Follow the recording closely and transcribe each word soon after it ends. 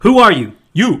Who are you?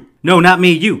 You. No, not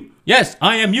me, you. Yes,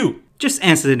 I am you. Just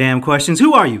answer the damn questions.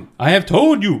 Who are you? I have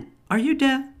told you. Are you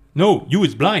deaf? No, you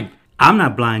is blind. I'm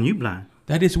not blind, you blind.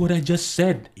 That is what I just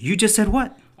said. You just said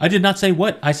what? I did not say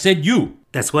what. I said you.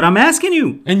 That's what I'm asking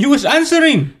you. And you is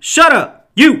answering. Shut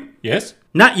up. You. Yes?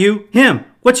 Not you. Him.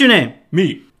 What's your name?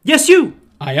 Me. Yes, you.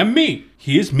 I am me.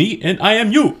 He is me and I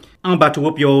am you. I'm about to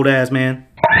whoop your old ass, man.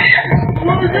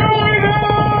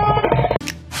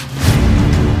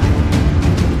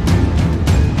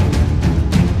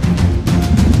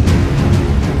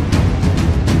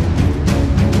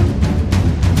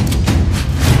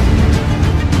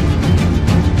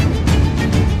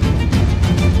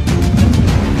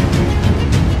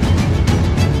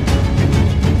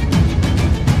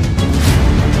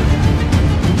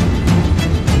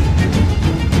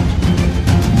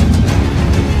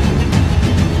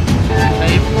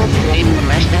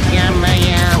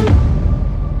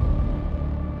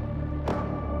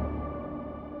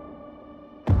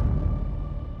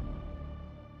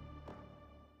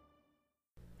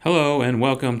 Hello and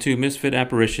welcome to Misfit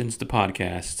Apparitions, the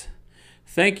podcast.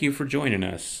 Thank you for joining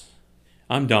us.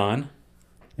 I'm Don.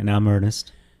 And I'm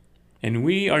Ernest. And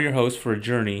we are your hosts for a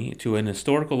journey to an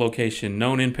historical location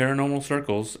known in paranormal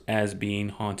circles as being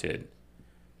haunted.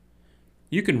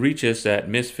 You can reach us at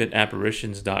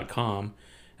misfitapparitions.com,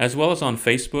 as well as on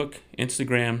Facebook,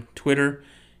 Instagram, Twitter,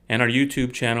 and our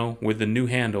YouTube channel with the new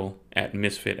handle at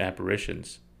Misfit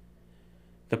Apparitions.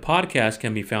 The podcast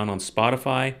can be found on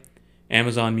Spotify,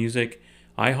 Amazon Music,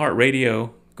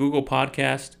 iHeartRadio, Google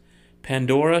Podcast,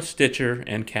 Pandora, Stitcher,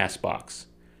 and CastBox.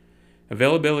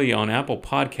 Availability on Apple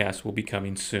Podcasts will be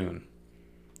coming soon.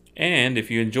 And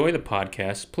if you enjoy the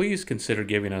podcast, please consider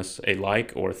giving us a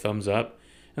like or a thumbs up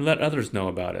and let others know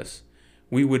about us.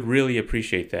 We would really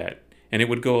appreciate that, and it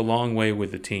would go a long way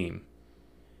with the team.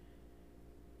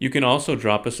 You can also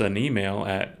drop us an email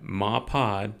at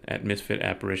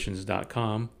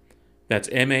mapod@misfitapparitions.com. That's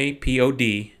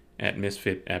MAPOD at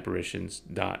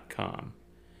misfitapparitions.com.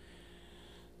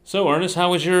 So, Ernest, how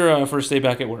was your first day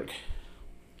back at work?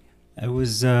 It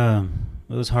was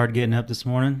hard getting up this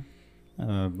morning,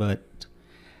 but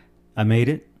I made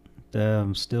it.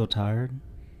 I'm still tired.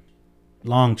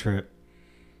 Long trip.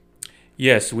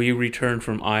 Yes, we returned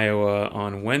from Iowa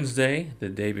on Wednesday, the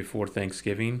day before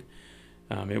Thanksgiving.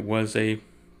 It was a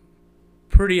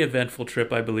pretty eventful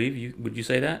trip, I believe. Would you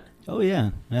say that? Oh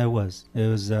yeah, it was. It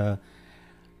was.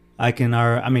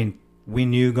 We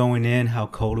knew going in how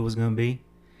cold it was going to be,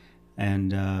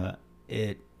 and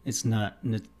it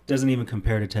doesn't even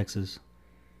compare to Texas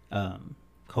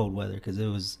cold weather, because it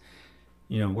was,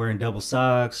 wearing double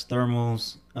socks,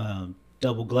 thermals,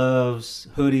 double gloves,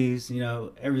 hoodies,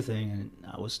 everything, and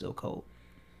I was still cold.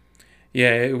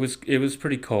 Yeah, it was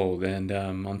pretty cold, and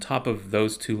on top of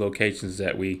those two locations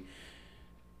that we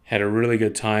had a really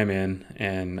good time in,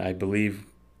 and I believe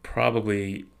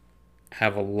probably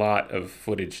have a lot of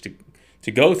footage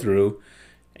to go through,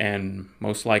 and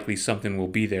most likely something will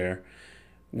be there.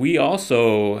 We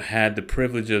also had the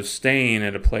privilege of staying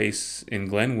at a place in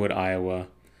Glenwood, Iowa,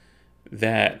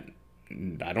 that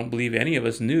I don't believe any of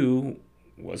us knew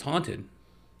was haunted.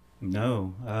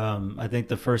 No, I think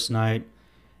the first night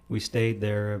we stayed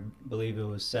there, I believe it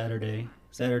was Saturday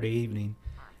evening,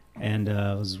 and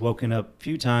I was woken up a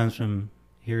few times from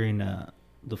hearing the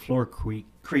floor creak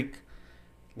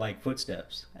like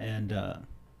footsteps, and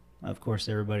of course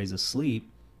everybody's asleep,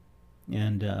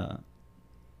 and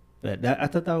but I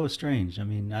thought that was strange. I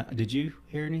mean, did you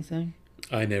hear anything?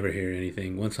 I never hear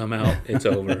anything. Once I'm out, it's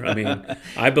over. I mean,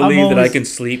 I believe that I can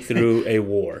sleep through a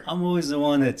war. I'm always the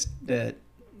one that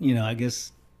I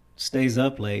guess stays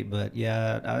up late, but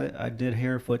yeah, I did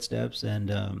hear footsteps,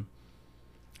 and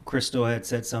Crystal had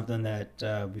said something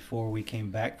that before we came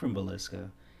back from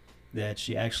Villisca, that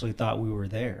she actually thought we were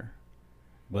there,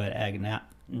 but in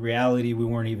reality we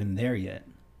weren't even there yet,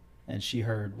 and she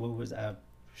heard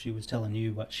she was telling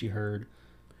you what she heard.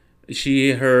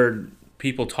 She heard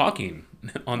people talking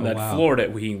on that wow. floor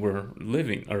that we were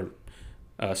living or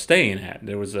staying at.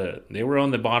 They were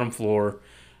on the bottom floor,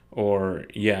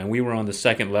 and we were on the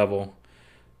second level.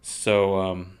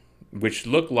 So, which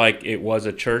looked like it was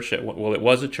a church. It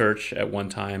was a church at one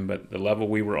time, but the level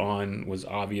we were on was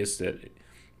obvious that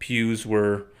pews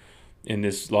were in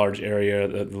this large area,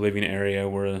 the living area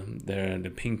where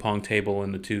the ping pong table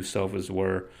and the two sofas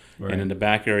were. Right. And in the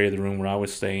back area of the room where I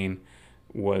was staying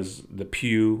was the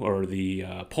pew or the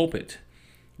pulpit.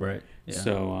 Right. Yeah.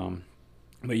 So,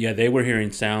 but yeah, they were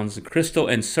hearing sounds. Crystal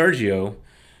and Sergio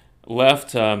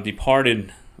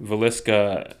departed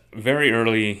Villisca very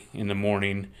early in the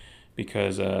morning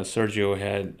because Sergio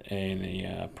had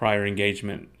a prior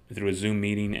engagement through a Zoom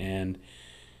meeting, and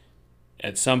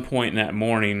at some point in that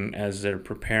morning, as they're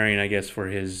preparing, I guess, for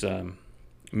his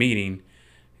meeting,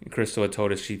 Crystal had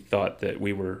told us she thought that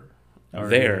we were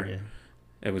there. Yeah.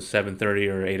 It was 7:30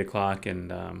 or 8 o'clock,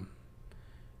 and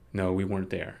no, we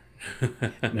weren't there.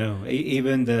 No,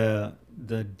 even the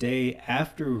day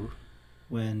after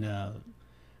when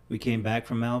we came back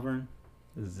from Malvern,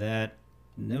 that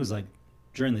it was like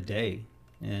during the day,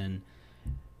 and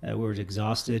we were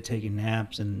exhausted, taking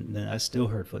naps, and then I still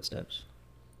heard footsteps.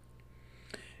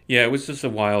 Yeah, it was just a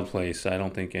wild place. I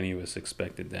don't think any of us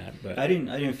expected that, but I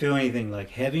didn't feel anything like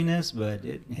heaviness, but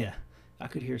yeah, I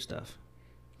could hear stuff.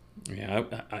 yeah,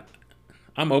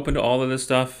 I'm open to all of this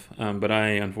stuff, but I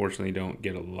unfortunately don't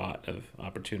get a lot of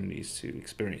opportunities to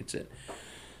experience it.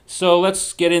 So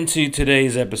let's get into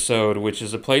today's episode, which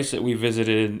is a place that we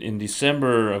visited in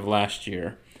December of last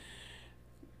year,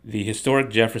 the historic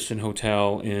Jefferson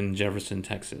Hotel in Jefferson,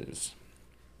 Texas.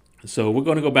 So we're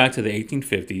going to go back to the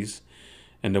 1850s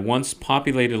and the once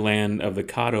populated land of the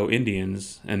Caddo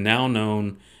Indians, and now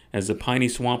known as the piney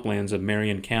swamplands of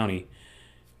Marion County,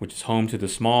 which is home to the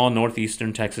small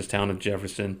northeastern Texas town of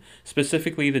Jefferson,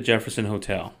 specifically the Jefferson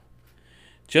Hotel.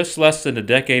 Just less than a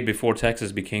decade before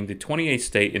Texas became the 28th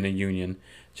state in the Union,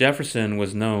 Jefferson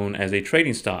was known as a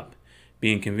trading stop,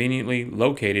 being conveniently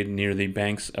located near the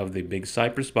banks of the Big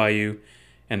Cypress Bayou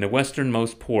and the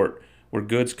westernmost port where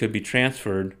goods could be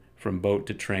transferred from boat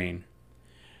to train.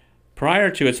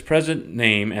 Prior to its present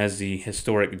name as the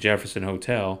historic Jefferson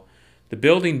Hotel, the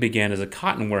building began as a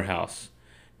cotton warehouse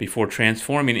before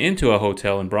transforming into a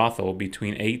hotel and brothel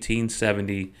between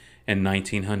 1870 and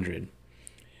 1900.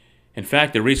 In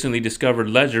fact, a recently discovered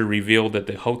ledger revealed that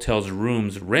the hotel's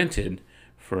rooms rented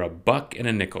for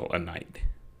 $1.05 a night.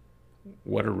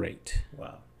 What a rate.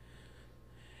 Wow.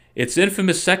 Its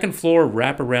infamous second-floor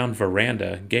wraparound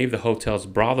veranda gave the hotel's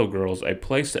brothel girls a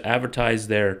place to advertise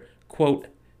their, quote,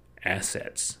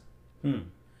 assets.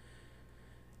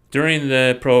 During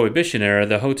the Prohibition era,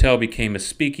 the hotel became a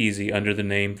speakeasy under the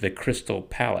name the Crystal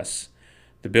Palace.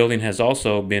 The building has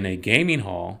also been a gaming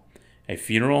hall, a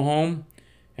funeral home,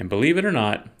 and believe it or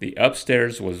not, the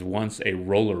upstairs was once a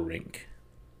roller rink.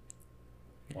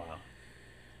 Wow.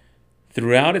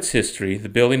 Throughout its history, the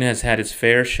building has had its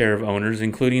fair share of owners,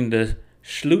 including the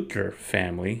Schluter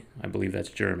family, I believe that's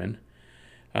German,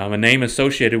 a name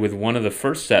associated with one of the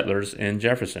first settlers in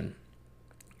Jefferson.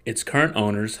 Its current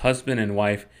owners, husband and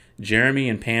wife Jeremy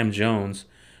and Pam Jones,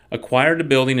 acquired the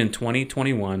building in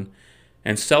 2021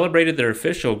 and celebrated their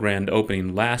official grand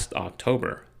opening last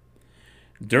October.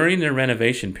 During their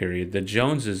renovation period, the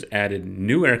Joneses added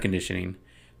new air conditioning,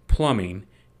 plumbing,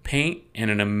 paint,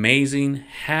 and an amazing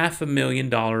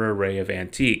 $500,000 array of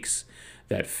antiques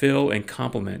that fill and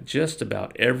complement just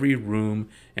about every room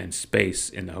and space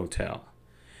in the hotel.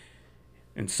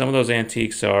 And some of those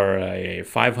antiques are a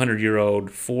 500-year-old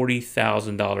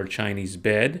 $40,000 Chinese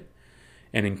bed,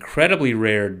 an incredibly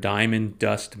rare diamond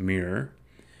dust mirror,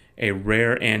 a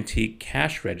rare antique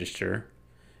cash register,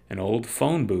 an old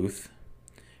phone booth,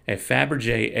 a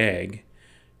Fabergé egg,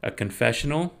 a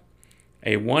confessional,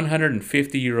 a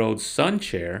 150-year-old sun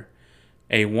chair,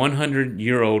 a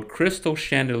 100-year-old crystal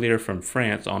chandelier from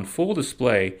France on full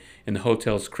display in the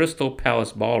hotel's Crystal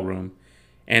Palace ballroom,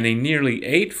 and a nearly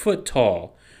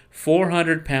 8-foot-tall,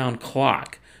 400-pound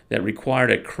clock that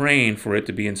required a crane for it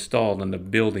to be installed on the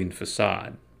building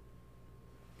facade.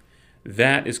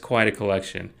 That is quite a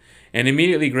collection, and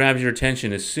immediately grabs your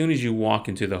attention as soon as you walk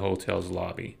into the hotel's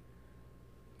lobby.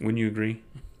 Wouldn't you agree?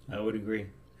 I would agree.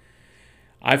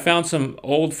 I found some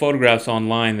old photographs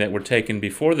online that were taken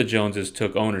before the Joneses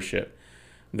took ownership.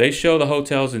 They show the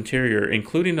hotel's interior,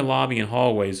 including the lobby and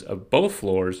hallways of both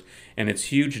floors, and its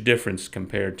huge difference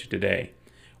compared to today.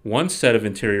 One set of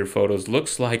interior photos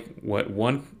looks like what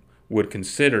one would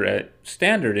consider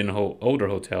standard in older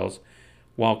hotels,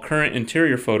 while current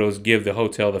interior photos give the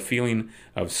hotel the feeling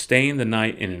of staying the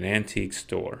night in an antique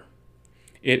store.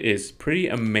 It is pretty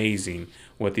amazing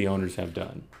what the owners have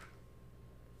done.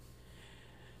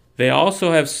 They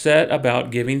also have set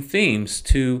about giving themes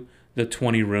to the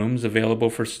 20 rooms available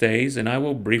for stays, and I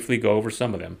will briefly go over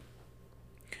some of them.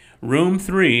 Room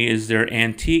 3 is their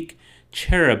antique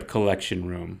cherub collection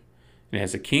room. It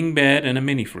has a king bed and a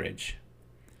mini fridge.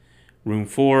 Room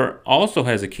 4 also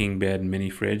has a king bed and mini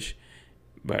fridge,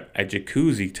 but a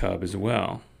jacuzzi tub as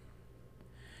well.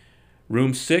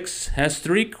 Room 6 has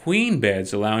 3 queen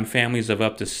beds, allowing families of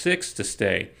up to 6 to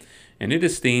stay, and it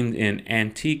is themed in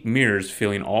antique mirrors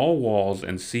filling all walls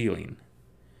and ceiling.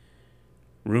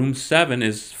 Room 7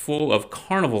 is full of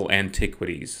carnival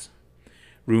antiquities.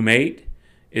 Room 8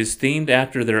 is themed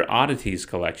after their oddities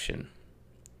collection.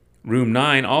 Room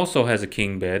 9 also has a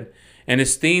king bed, and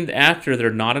is themed after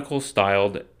their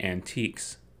nautical-styled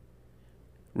antiques.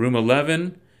 Room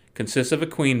 11 consists of a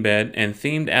queen bed and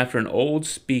themed after an old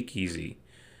speakeasy.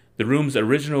 The room's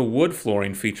original wood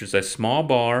flooring features a small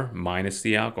bar, minus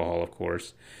the alcohol, of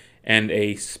course, and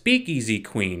a speakeasy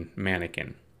queen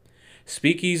mannequin.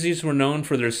 Speakeasies were known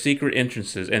for their secret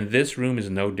entrances, and this room is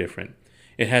no different.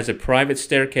 It has a private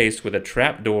staircase with a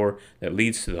trap door that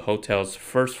leads to the hotel's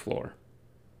first floor.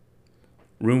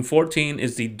 Room 14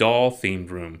 is the doll-themed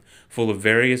room, full of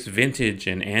various vintage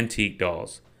and antique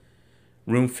dolls.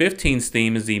 Room 15's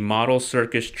theme is the Model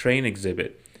Circus Train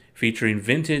exhibit, featuring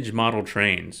vintage model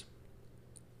trains.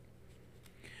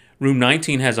 Room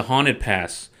 19 has a haunted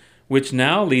pass, which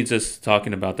now leads us to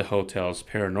talking about the hotel's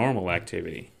paranormal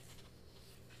activity.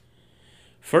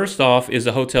 First off is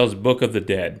the hotel's Book of the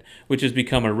Dead, which has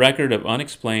become a record of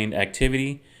unexplained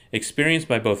activity experienced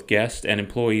by both guests and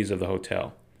employees of the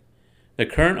hotel. The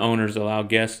current owners allow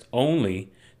guests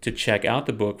only to check out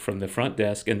the book from the front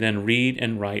desk and then read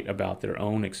and write about their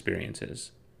own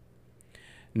experiences.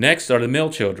 Next are the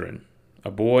Mill children, a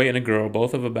boy and a girl,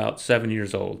 both of about 7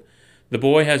 years old. The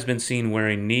boy has been seen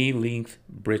wearing knee-length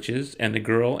breeches and the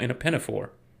girl in a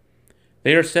pinafore.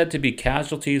 They are said to be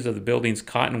casualties of the building's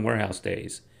cotton warehouse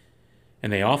days,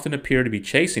 and they often appear to be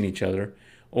chasing each other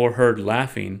or heard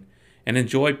laughing and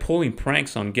enjoy pulling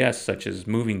pranks on guests such as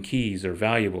moving keys or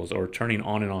valuables or turning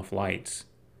on and off lights.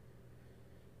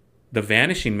 The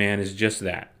Vanishing Man is just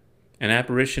that, an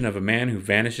apparition of a man who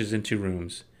vanishes into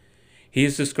rooms. He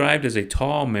is described as a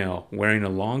tall male wearing a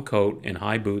long coat and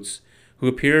high boots who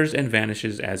appears and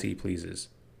vanishes as he pleases.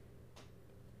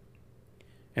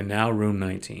 And now room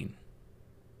 19.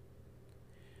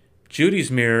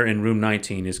 Judy's mirror in room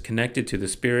 19 is connected to the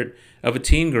spirit of a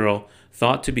teen girl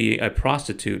thought to be a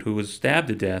prostitute who was stabbed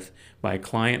to death by a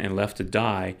client and left to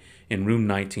die in room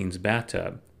 19's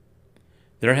bathtub.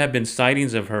 There have been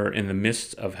sightings of her in the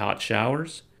midst of hot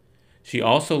showers. She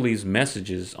also leaves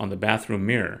messages on the bathroom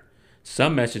mirror.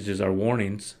 Some messages are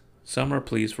warnings, some are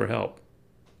pleas for help.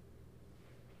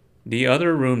 The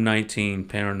other room 19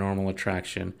 paranormal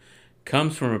attraction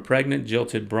comes from a pregnant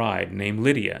jilted bride named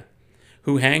Lydia,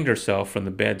 who hanged herself from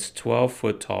the bed's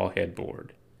 12-foot-tall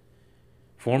headboard.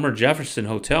 Former Jefferson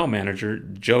hotel manager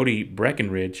Jody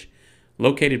Breckenridge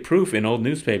located proof in old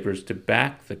newspapers to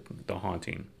back the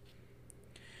haunting.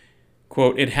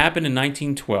 Quote, "It happened in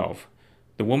 1912.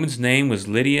 The woman's name was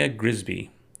Lydia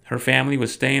Grisby. Her family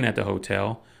was staying at the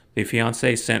hotel. The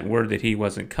fiancé sent word that he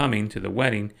wasn't coming to the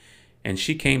wedding, and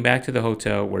she came back to the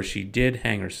hotel where she did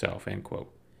hang herself," end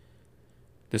quote.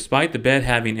 Despite the bed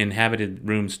having inhabited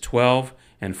rooms 12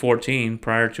 and 14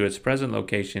 prior to its present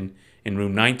location in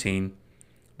room 19,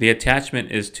 the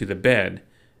attachment is to the bed,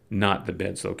 not the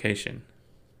bed's location.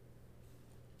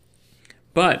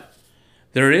 But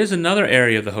there is another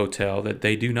area of the hotel that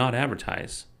they do not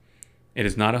advertise. It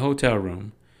is not a hotel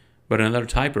room, but another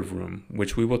type of room,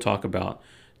 which we will talk about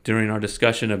during our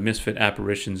discussion of Misfit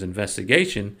Apparitions'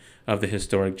 investigation of the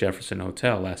historic Jefferson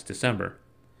Hotel last December.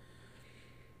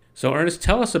 So Ernest,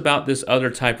 tell us about this other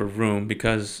type of room,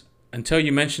 because until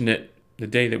you mentioned it the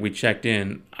day that we checked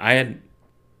in, I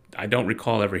don't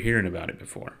recall ever hearing about it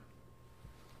before.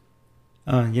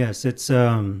 Yes, it's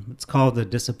called the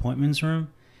Disappointments Room,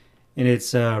 and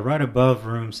it's right above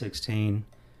room 16.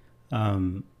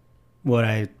 What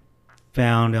I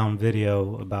found on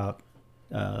video about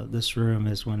this room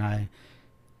is when I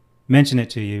mentioned it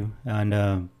to you, and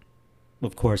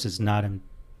of course it's not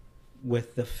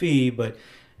with the fee, but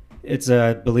it's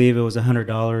I believe it was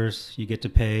 $100. You get to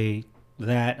pay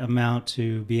that amount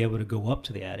to be able to go up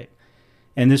to the attic.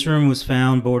 And this room was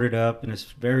found boarded up in a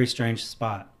very strange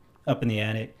spot up in the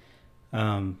attic.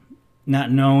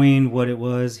 Not knowing what it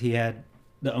was, the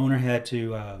owner had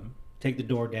to take the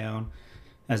door down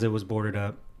as it was boarded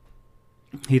up.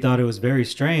 He thought it was very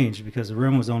strange because the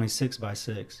room was only 6 by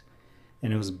 6,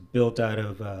 and it was built out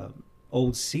of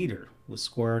old cedar with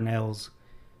square nails,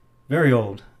 very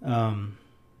old.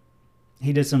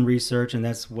 He did some research, and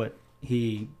that's what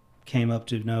he came up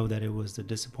to know, that it was the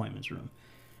Disappointments Room,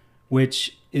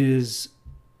 which is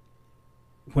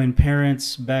when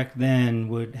parents back then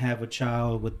would have a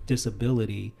child with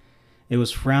disability, it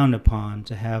was frowned upon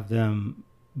to have them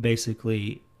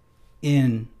basically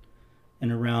in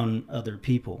and around other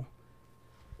people.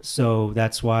 So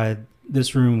that's why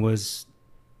this room was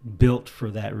built for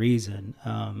that reason.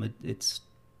 It's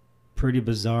pretty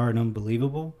bizarre and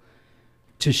unbelievable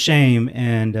to shame,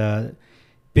 and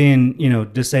being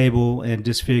disabled and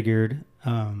disfigured,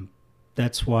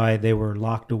 that's why they were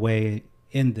locked away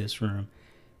in this room,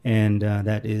 and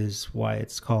that is why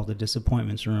it's called the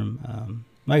Disappointments Room.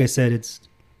 Like I said, it's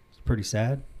pretty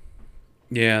sad.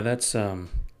 Yeah, that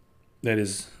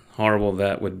is horrible.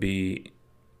 That would be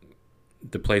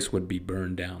the place would be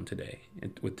burned down today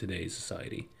with today's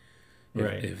society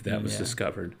Right. if that was Yeah.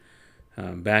 discovered.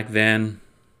 Back then,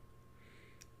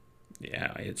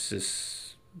 yeah, it's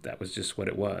just that was just what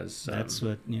it was. That's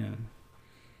what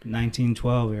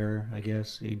 1912 era, I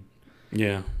guess.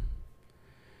 Yeah.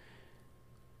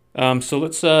 So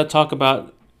let's talk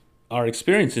about our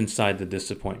experience inside the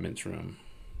disappointments room.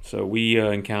 So we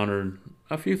encountered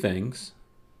a few things.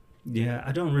 Yeah,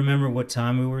 I don't remember what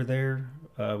time we were there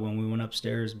when we went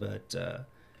upstairs, but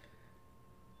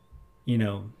you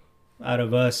know, out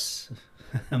of us,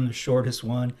 I'm the shortest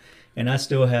one, and I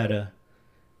still had to,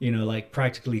 like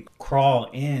practically crawl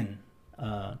in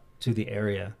to the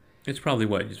area. It's probably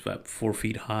what, just about 4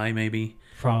 feet high, maybe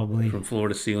Probably. from floor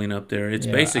to ceiling up there. It's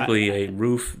Yeah, basically a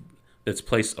roof that's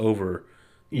placed over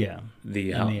yeah.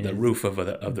 the I mean, the roof of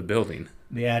the building.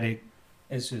 the attic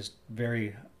is just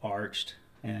very arched,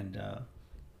 and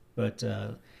but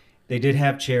they did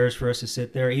have chairs for us to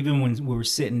sit there. Even when we were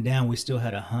sitting down, we still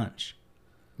had a hunch,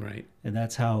 Right. and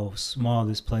that's how small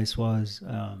this place was.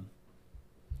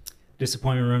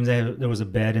 Disappointment rooms. There was a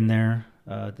bed in there.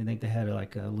 I think they had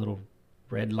like a little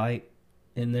red light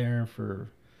in there for,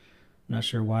 I'm not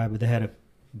sure why, but they had a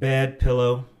bed,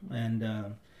 pillow,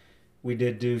 and we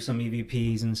did do some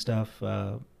EVPs and stuff.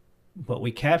 What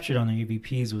we captured on the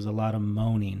EVPs was a lot of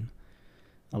moaning,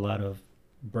 a lot of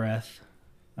breath.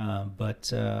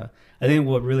 But I think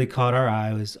what really caught our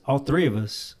eye was all three of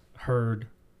us heard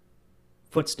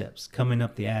footsteps coming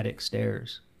up the attic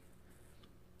stairs,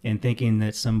 and thinking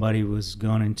that somebody was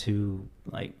going to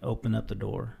like open up the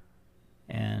door.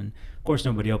 And of course,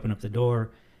 nobody opened up the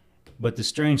door. But the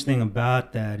strange thing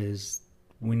about that is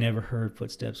we never heard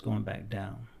footsteps going back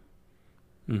down.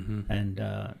 Mm-hmm. And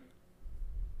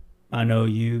I know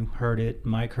you heard it,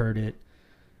 Mike heard it.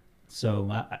 So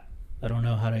I don't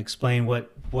know how to explain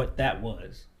what that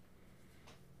was.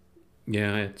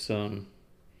 Yeah, it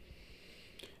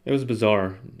was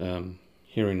bizarre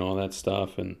hearing all that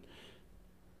stuff, and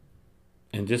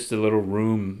just the little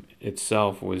room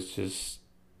itself was just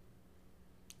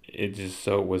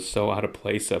was so out of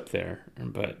place up there.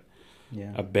 But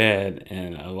Yeah. a bed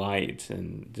and a light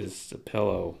and just a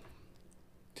pillow,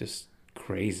 just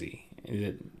crazy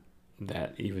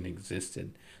that even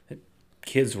existed. That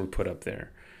kids were put up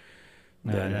there.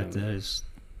 That is,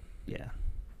 yeah,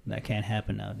 that can't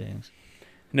happen nowadays.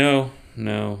 No,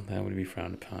 that would be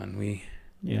frowned upon.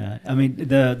 Yeah, I mean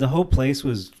the whole place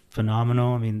was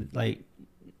phenomenal. I mean, like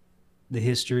the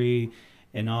history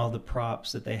and all the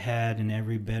props that they had in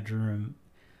every bedroom.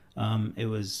 It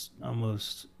was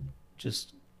almost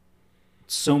just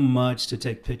so much to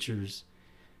take pictures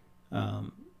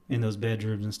in those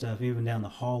bedrooms and stuff, even down the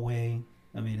hallway.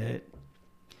 I mean,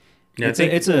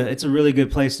 it's a really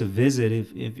good place to visit.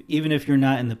 If even if you're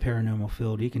not in the paranormal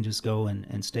field, you can just go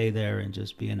and stay there and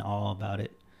just be in awe about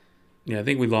it. Yeah, I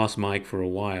think we lost Mike for a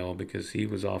while because he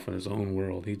was off in his own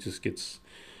world. He just gets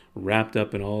wrapped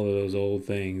up in all of those old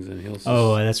things, and he'll.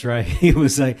 Oh, that's right. He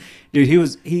was like, dude.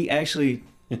 He actually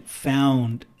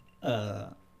found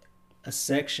a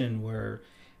section where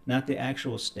not the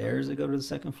actual stairs that go to the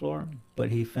second floor, but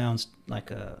he found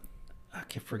like I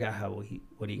forgot what he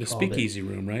the called it. speakeasy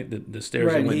room, right? The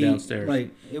stairs Right, that went downstairs. Like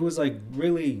it was like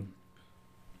really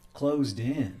closed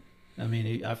in. I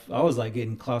mean, I was like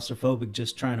getting claustrophobic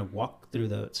just trying to walk through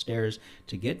the stairs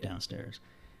to get downstairs,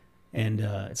 and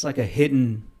it's like a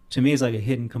hidden. To me, it's like a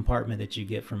hidden compartment that you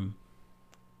get from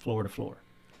floor to floor.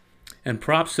 And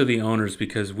props to the owners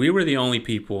because we were the only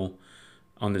people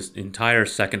on this entire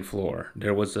second floor.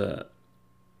 There was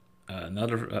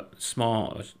another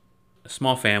small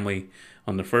family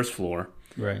on the first floor.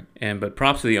 Right. But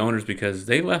props to the owners because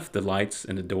they left the lights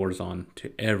and the doors on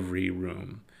to every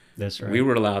room. That's right. We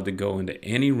were allowed to go into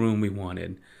any room we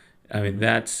wanted. I mean,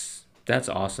 that's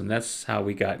awesome. That's how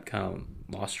we got kind of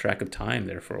lost track of time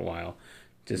there for a while.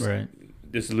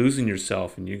 Just losing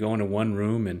yourself, and you go into one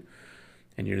room and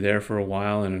you're there for a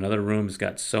while, and another room has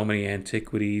got so many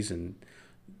antiquities, and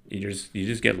you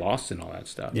just get lost in all that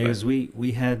stuff. Yeah, because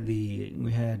we had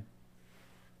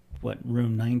what,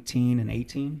 room 19 and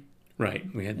 18.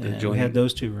 Right, we had the we had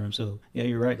those two rooms. So yeah,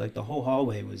 you're right. Like the whole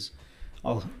hallway was,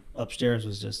 all upstairs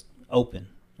was just open.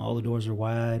 All the doors are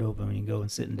wide open when you go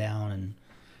and sitting down, and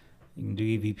you can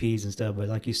do EVPs and stuff. But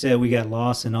like you said, we got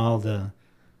lost in all the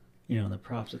the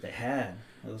props that they had.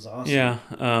 It was awesome. Yeah,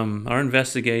 our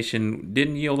investigation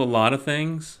didn't yield a lot of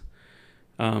things.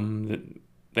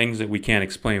 Things that we can't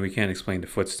explain. We can't explain the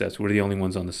footsteps. We're the only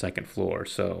ones on the second floor,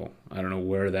 so I don't know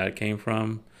where that came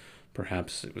from.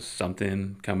 Perhaps it was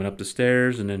something coming up the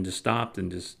stairs and then just stopped and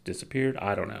just disappeared.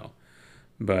 I don't know.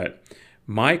 But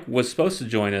Mike was supposed to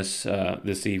join us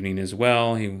this evening as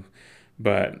well. Mike was supposed to join us this evening as well.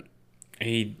 But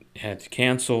he had to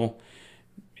cancel.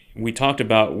 We talked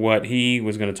about what he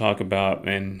was going to talk about,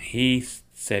 and he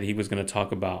said he was going to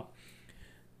talk about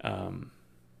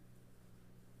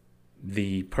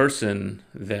the person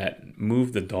that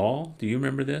moved the doll. Do you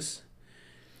remember this?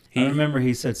 I remember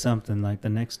he said something like the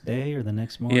next day or the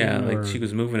next morning. Yeah, like she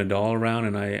was moving a doll around,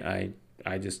 and I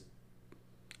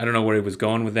don't know where he was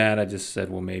going with that. I just said,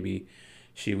 well, maybe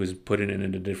she was putting it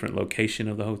in a different location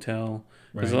of the hotel.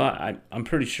 Because I'm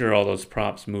pretty sure all those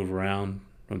props move around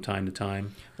from time to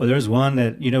time. Well, there's one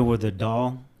that, where the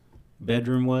doll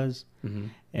bedroom was,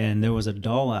 and there was a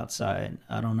doll outside.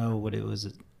 I don't know what it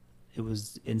was. It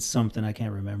was in something I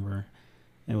can't remember.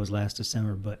 It was last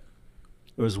December, but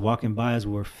it was walking by as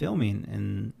we were filming,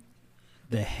 and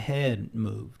the head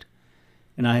moved.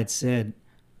 And I had said,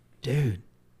 dude,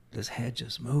 this head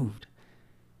just moved.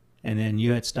 And then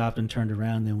you had stopped and turned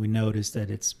around, and then we noticed that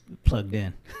it's plugged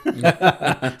in.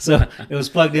 So it was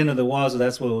plugged into the wall, so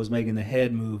that's what was making the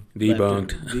head move.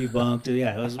 Debunked.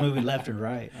 Yeah, it was moving left and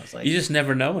right. I was like, you just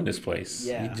never know in this place.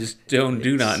 Yeah. You just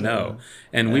do not know.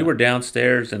 And we were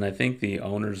downstairs, and I think the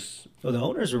owners... Well, the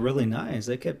owners were really nice.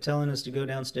 They kept telling us to go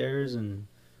downstairs and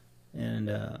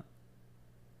have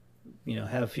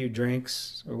a few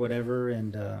drinks or whatever.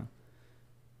 And, I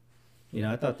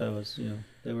thought that was,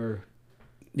 they were...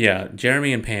 Yeah,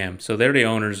 Jeremy and Pam. So they're the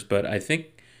owners, but I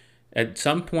think at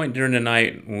some point during the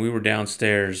night when we were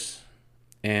downstairs,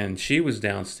 and she was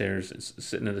downstairs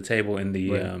sitting at the table in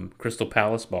the Crystal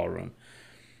Palace ballroom,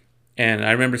 and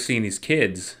I remember seeing these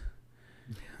kids,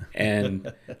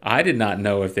 and I did not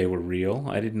know if they were real.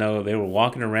 I didn't know they were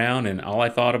walking around, and all I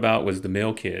thought about was the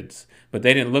mill kids, but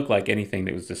they didn't look like anything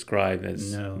that was described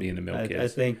as being the mill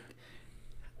kids. I think.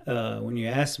 When you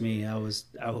asked me, I was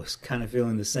kind of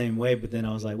feeling the same way, but then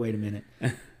I was like, wait a minute.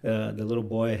 The little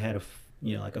boy had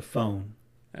like a phone,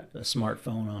 a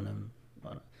smartphone on him.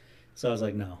 So I was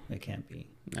like, no, it can't be.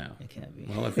 No, it can't be.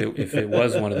 Well, if it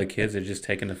was one of the kids, they'd just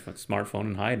taken a smartphone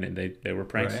and hiding it. They were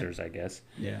pranksters, right. I guess.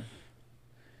 Yeah.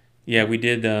 Yeah, we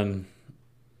did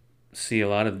see a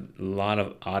lot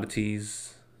of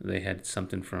oddities. They had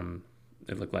something from,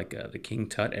 it looked like the King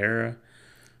Tut era.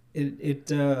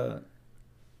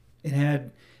 It had,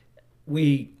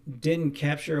 we didn't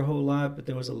capture a whole lot, but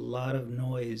there was a lot of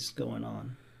noise going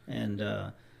on. And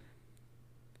I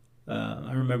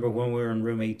remember when we were in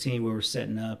room 18, we were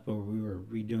setting up or we were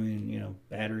redoing,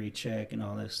 battery check and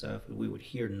all that stuff. We would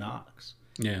hear knocks.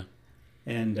 Yeah.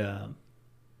 And of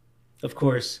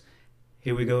course,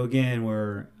 here we go again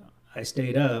where I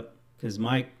stayed up because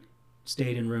Mike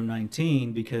stayed in room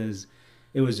 19 because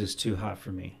it was just too hot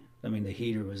for me. I mean, the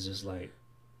heater was just like,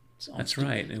 that's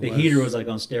right. The heater was like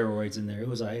on steroids in there. It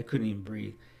was like I couldn't even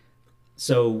breathe.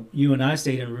 So you and I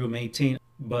stayed in room 18,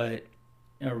 but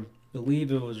I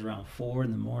believe it was around 4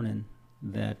 in the morning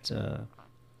that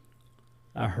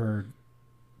I heard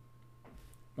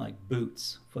like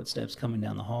footsteps coming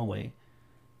down the hallway,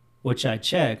 which I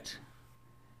checked,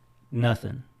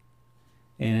 nothing.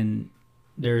 And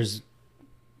there's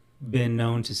been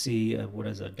known to see the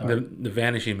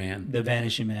Vanishing Man. The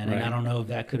Vanishing Man, right. And I don't know if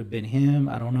that could have been him.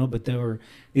 I don't know, but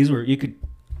these were you could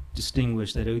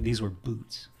distinguish that these were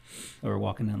boots that were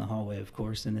walking down the hallway, of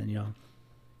course. And then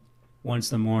once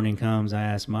the morning comes, I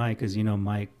asked Mike because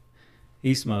Mike,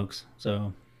 he smokes,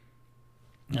 so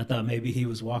I thought maybe he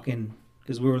was walking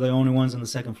because we were the only ones on the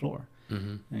second floor,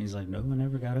 and he's like, no, I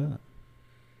never got up.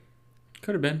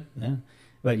 Could have been, yeah,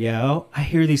 but yeah, I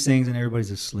hear these things and everybody's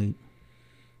asleep.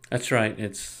 That's right.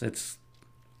 It's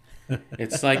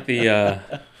like the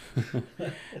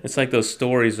it's like those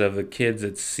stories of the kids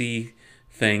that see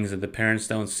things that the parents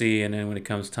don't see, and then when it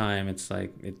comes time, it's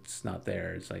like it's not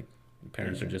there. It's like the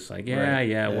parents are just like,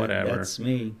 whatever. That's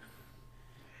me.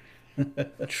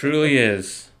 Truly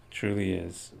is.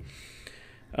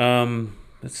 Let's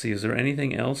see. Is there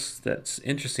anything else that's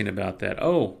interesting about that?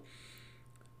 Oh,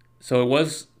 so it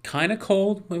was kind of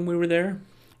cold when we were there.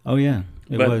 Oh yeah.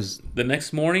 It was. The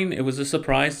next morning, it was a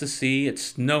surprise to see it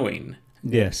snowing.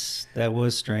 Yes, that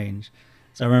was strange.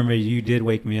 So I remember you did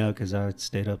wake me up because I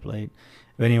stayed up late.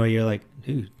 But anyway, you're like,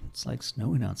 dude, it's like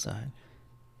snowing outside.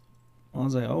 I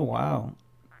was like, oh, wow.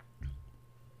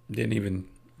 Didn't even...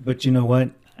 But you know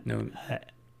what? No.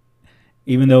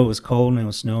 Even though it was cold and it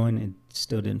was snowing, it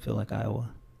still didn't feel like Iowa.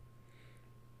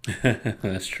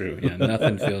 That's true. Yeah,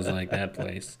 nothing feels like that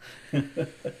place.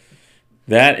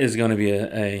 That is going to be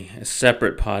a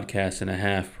separate podcast and a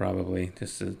half, probably,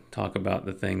 just to talk about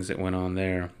the things that went on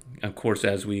there. Of course,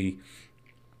 as we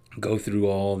go through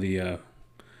all the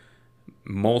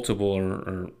multiple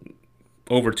or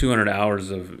over 200 hours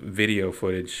of video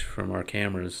footage from our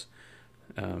cameras.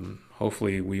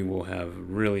 Hopefully we will have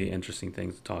really interesting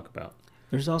things to talk about.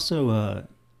 There's also,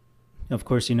 of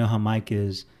course, you know how Mike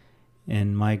is,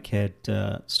 and Mike had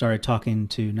started talking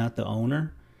to not the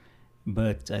owner,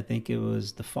 but I think it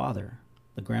was the father,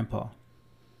 the grandpa,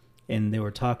 and they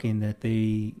were talking that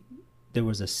there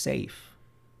was a safe,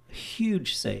 a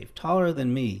huge safe, taller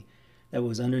than me, that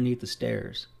was underneath the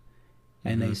stairs,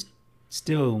 and they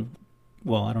still,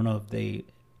 well, I don't know if they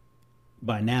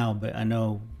by now, but I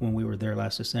know when we were there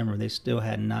last December, they still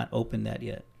had not opened that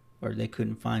yet, or they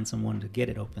couldn't find someone to get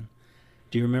it open.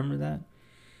 Do you remember that?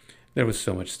 There was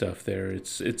so much stuff there.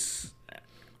 It's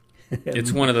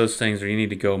one of those things where you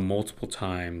need to go multiple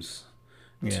times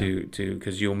to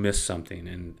because you'll miss something.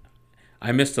 And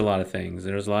I missed a lot of things.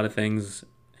 There was a lot of things.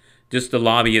 Just the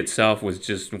lobby itself was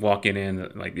just walking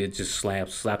in, like it just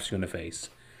slaps you in the face.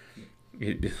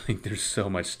 There's so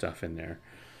much stuff in there.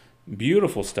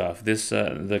 Beautiful stuff. This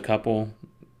the couple,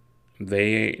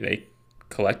 they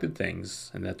collected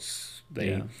things, and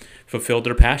they fulfilled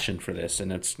their passion for this,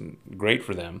 and that's great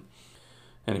for them.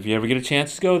 And if you ever get a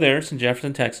chance to go there, it's in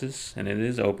Jefferson, Texas, and it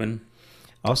is open.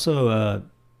 Also,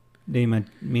 didn't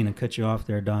mean to cut you off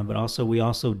there, Don, but we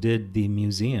also did the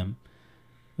museum,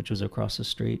 which was across the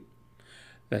street.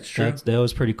 That's true. That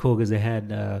was pretty cool because they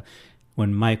had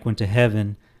when Mike went to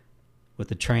heaven with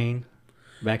the train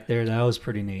back there. That was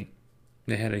pretty neat.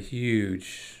 They had a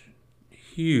huge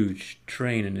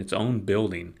train in its own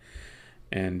building,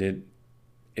 and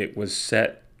it was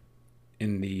set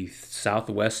in the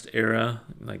Southwest era,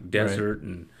 like desert,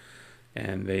 right.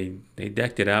 and they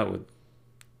decked it out with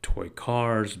toy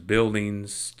cars,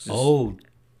 buildings, old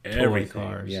everything. Toy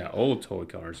cars. Yeah, old toy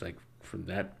cars, like from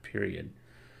that period.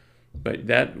 But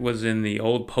that was in the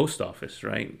old post office,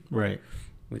 right? Right.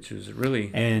 Which was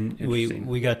really and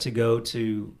we got to go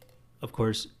to, of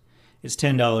course, it's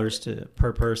 $10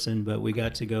 per person, but we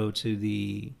got to go to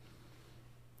the,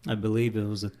 I believe it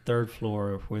was the third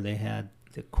floor where they had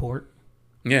the court.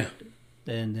 Yeah.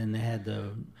 And then they had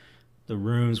the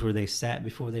rooms where they sat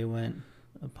before they went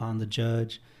upon the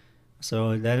judge.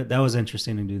 So that was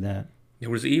interesting to do that. There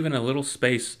was even a little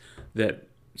space that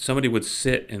somebody would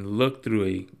sit and look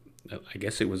through I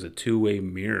guess it was a two-way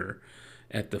mirror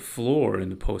at the floor in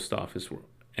the post office,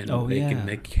 and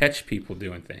they catch people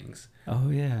doing things. Oh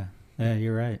yeah,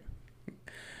 you're right.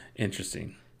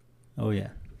 Interesting. Oh yeah.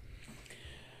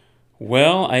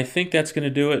 Well, I think that's going to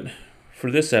do it for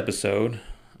this episode.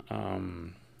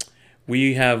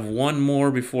 We have one more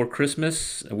before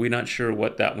Christmas. We're not sure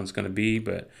what that one's going to be,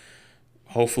 but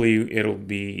hopefully it'll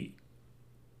be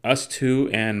us two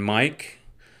and Mike.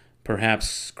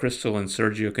 Perhaps Crystal and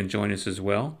Sergio can join us as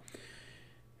well.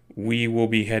 We will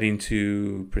be heading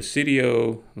to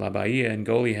Presidio La Bahia in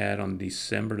Goliad on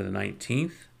December the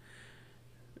 19th.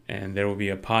 And there will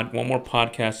be one more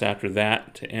podcast after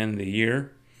that to end the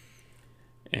year.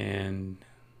 And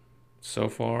so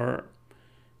far,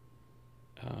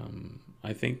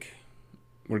 I think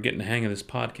we're getting the hang of this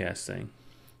podcast thing.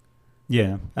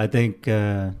 Yeah, I think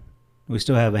we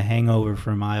still have a hangover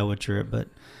from Iowa trip, but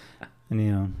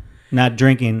not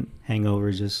drinking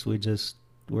hangovers.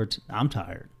 I'm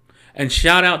tired. And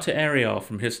shout out to Ariel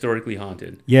from Historically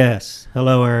Haunted. Yes.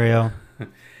 Hello, Ariel.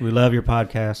 We love your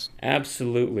podcast.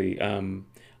 Absolutely.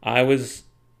 I was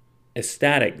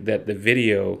ecstatic that the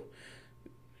video,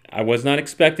 I was not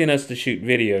expecting us to shoot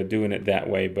video doing it that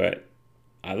way, but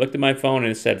I looked at my phone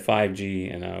and it said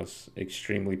 5G, and I was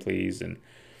extremely pleased. And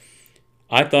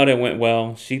I thought it went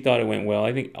well. She thought it went well.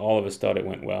 I think all of us thought it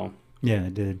went well. Yeah,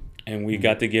 it did. And we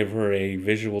got to give her a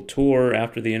visual tour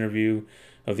after the interview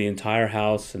of the entire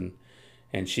house, and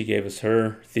she gave us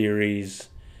her theories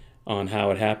on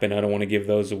how it happened. I don't want to give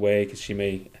those away because she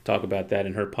may talk about that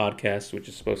in her podcast, which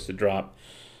is supposed to drop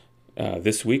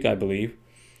this week, I believe.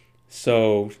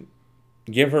 So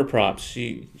give her props.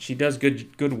 She does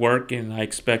good work, and I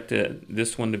expect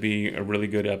this one to be a really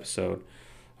good episode.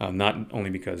 Not only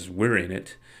because we're in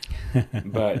it,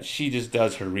 but she just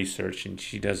does her research, and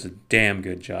she does a damn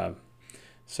good job.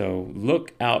 So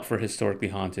look out for Historically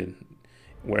Haunted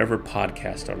wherever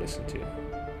podcasts are listened to.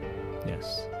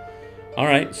 Yes. All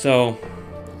right, so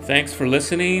thanks for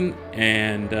listening,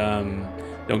 and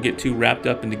don't get too wrapped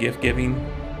up into gift giving.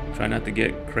 Try not to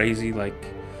get crazy like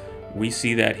we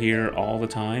see that here all the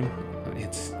time.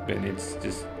 It's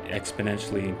just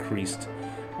exponentially increased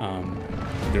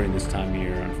during this time of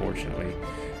year, unfortunately.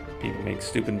 People make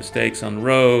stupid mistakes on the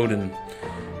road, and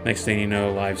next thing you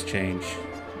know, lives change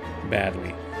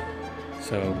badly.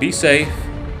 So be safe,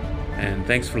 and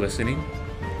thanks for listening.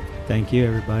 Thank you,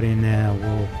 everybody, and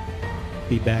we'll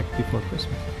be back before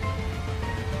Christmas.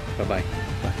 Bye-bye.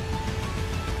 Bye.